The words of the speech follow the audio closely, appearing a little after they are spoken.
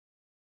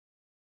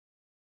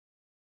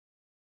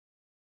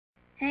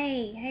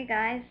Hey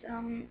guys,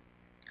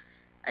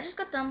 I just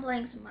got done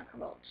playing some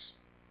Microvolts,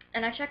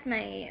 and I checked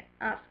my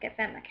Ask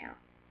FM account.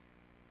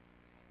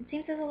 It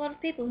seems there's a lot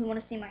of people who want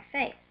to see my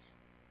face.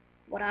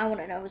 What I want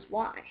to know is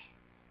why.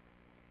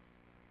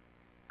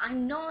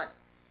 I'm not,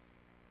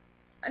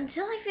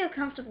 until I feel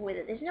comfortable with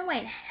it, there's no way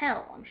in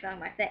hell I'm showing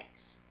my face.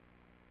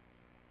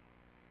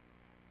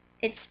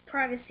 It's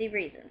privacy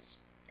reasons.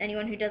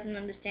 Anyone who doesn't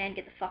understand,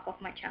 get the fuck off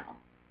my channel.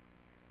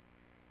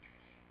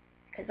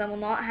 Because I will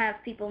not have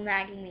people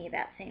nagging me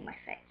about seeing my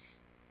face.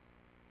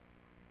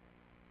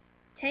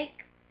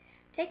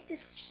 Take this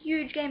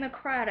huge gamer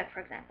Crowder,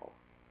 for example.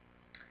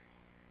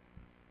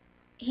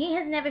 He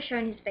has never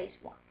shown his face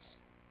once.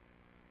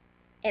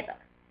 Ever.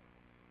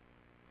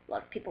 A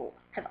lot of people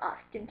have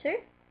asked him to,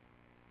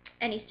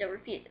 and he still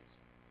refuses.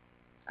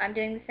 I'm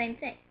doing the same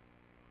thing.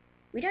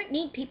 We don't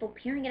need people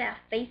peering at our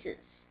faces.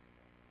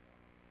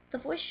 The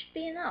voice should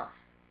be enough.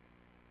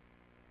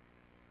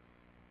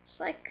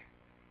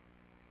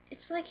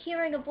 It's like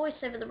hearing a voice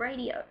over the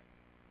radio.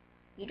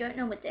 You don't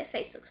know what their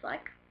face looks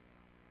like,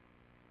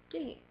 do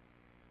you?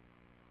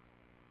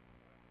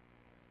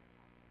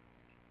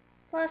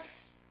 Plus,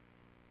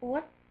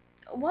 what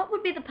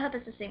would be the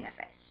purpose of seeing my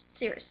face?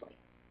 Seriously.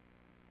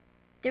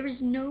 There is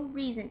no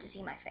reason to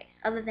see my face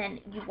other than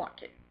you want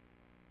to.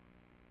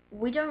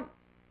 We don't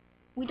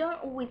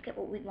always get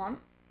what we want,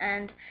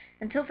 and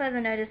until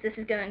further notice, this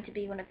is going to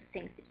be one of the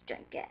things that you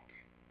don't get.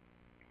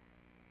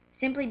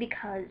 Simply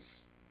because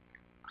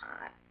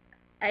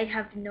I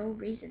have no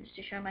reasons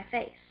to show my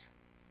face.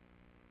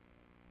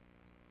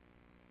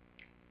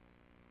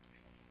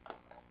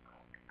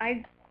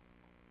 I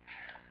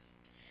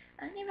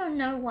don't even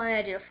know why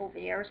I did a full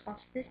video response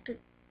to this, but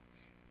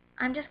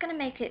I'm just going to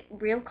make it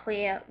real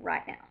clear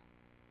right now.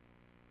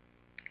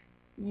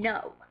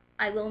 No,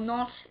 I will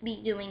not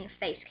be doing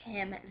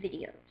facecam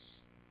videos.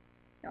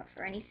 Not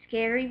for any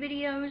scary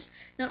videos,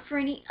 not for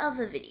any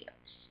other videos.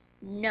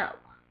 No.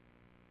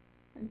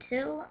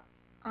 Until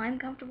I'm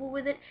comfortable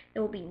with it,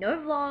 there will be no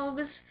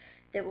vlogs,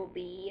 there will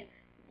be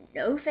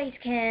no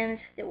facecams,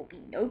 there will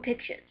be no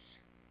pictures.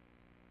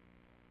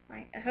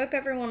 Right? I hope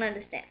everyone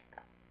understands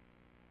that.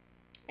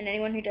 And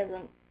anyone who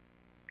doesn't,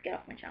 get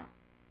off my channel.